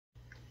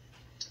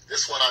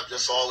This one I've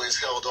just always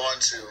held on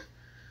to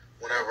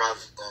whenever I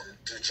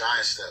do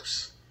giant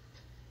steps.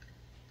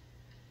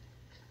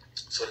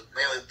 So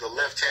mainly the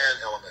left hand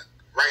element.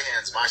 Right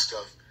hand's my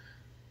stuff.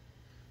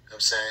 You know what I'm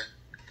saying?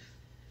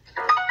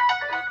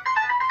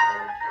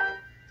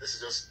 This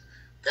is just,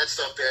 that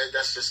stuff there,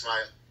 that's just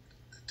my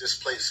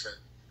displacement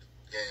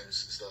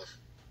games and stuff.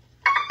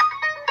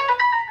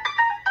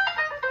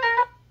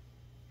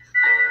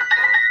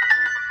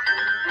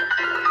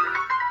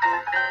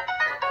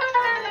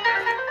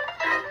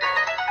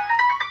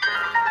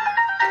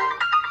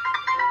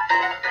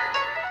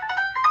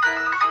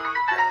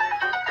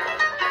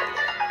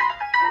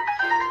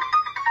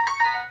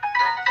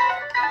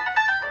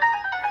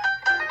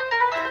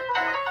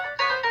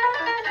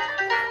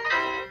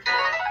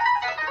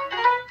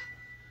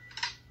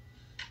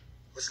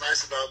 What's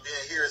nice about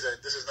being here is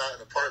that this is not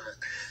an apartment,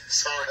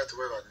 so I don't have to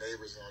worry about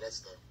neighbors and all that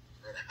stuff.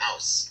 We're in a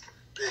house,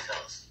 big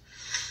house.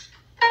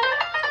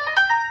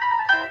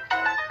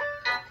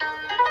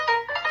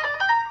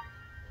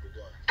 What we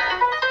doing?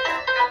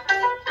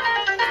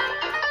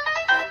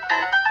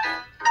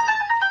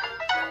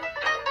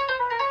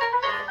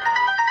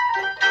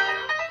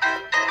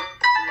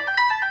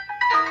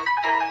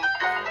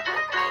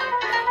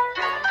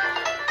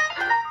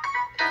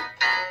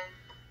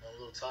 I'm a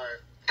little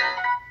tired.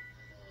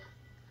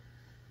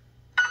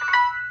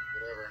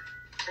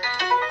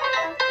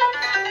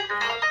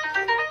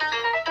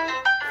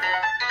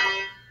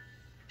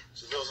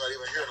 Jalil's not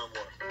even here no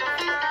more.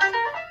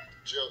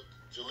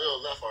 Jalil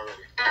left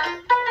already.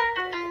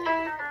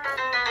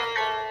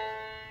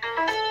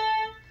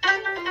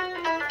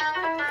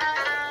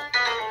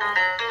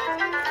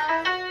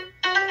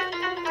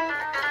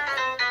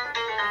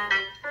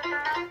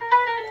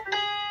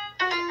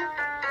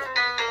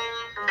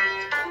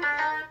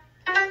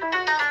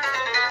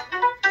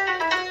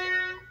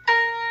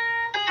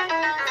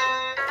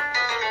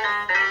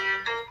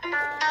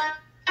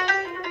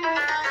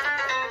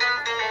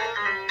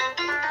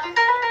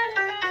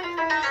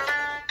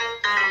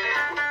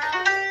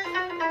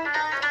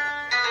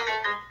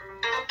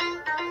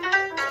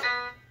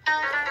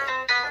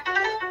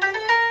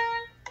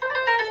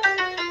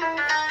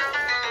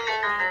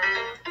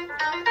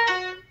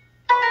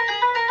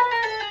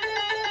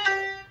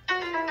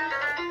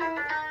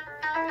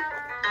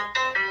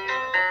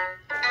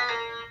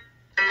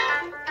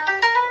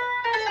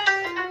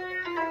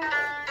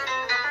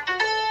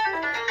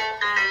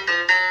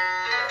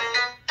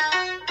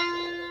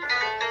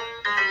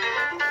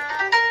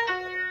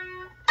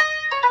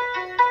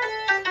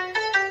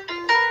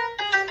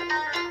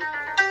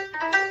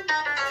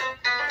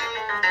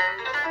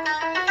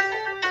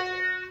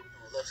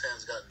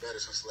 Hand's gotten better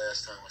since the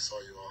last time I saw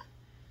you all.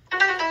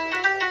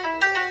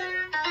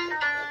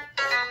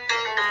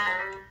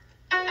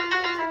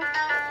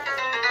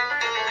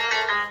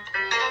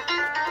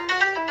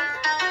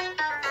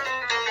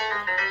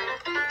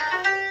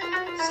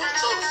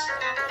 Santos.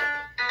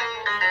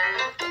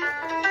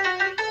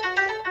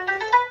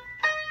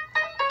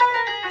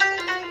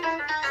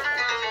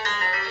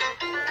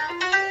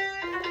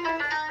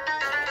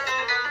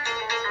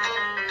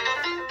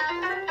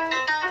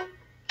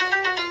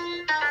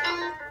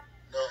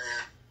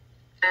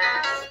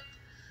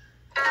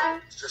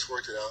 Just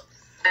worked it out.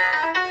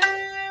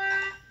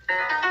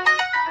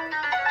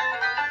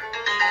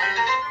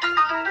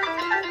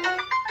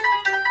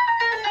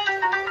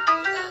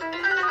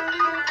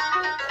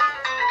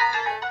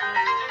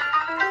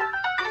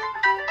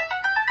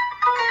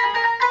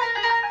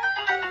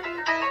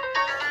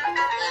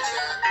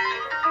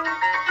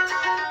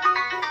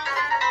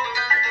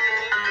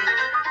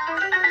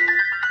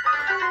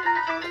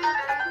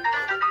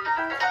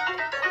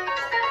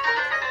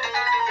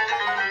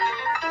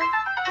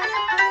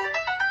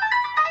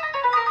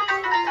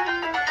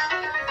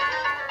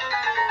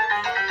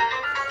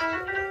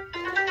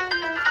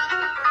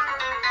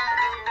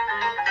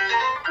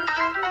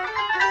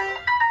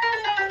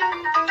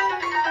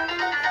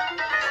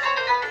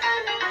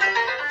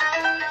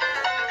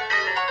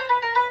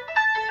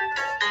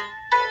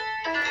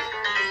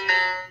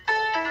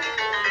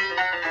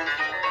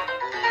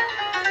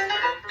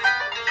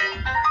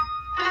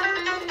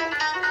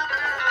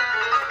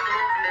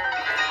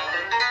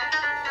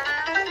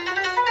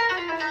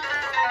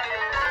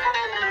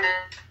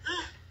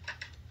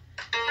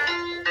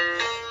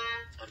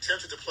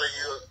 Tempted to play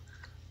you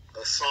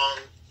a song,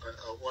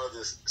 one of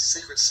the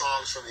secret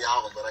songs from the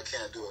album, but I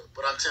can't do it.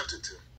 But I'm tempted to.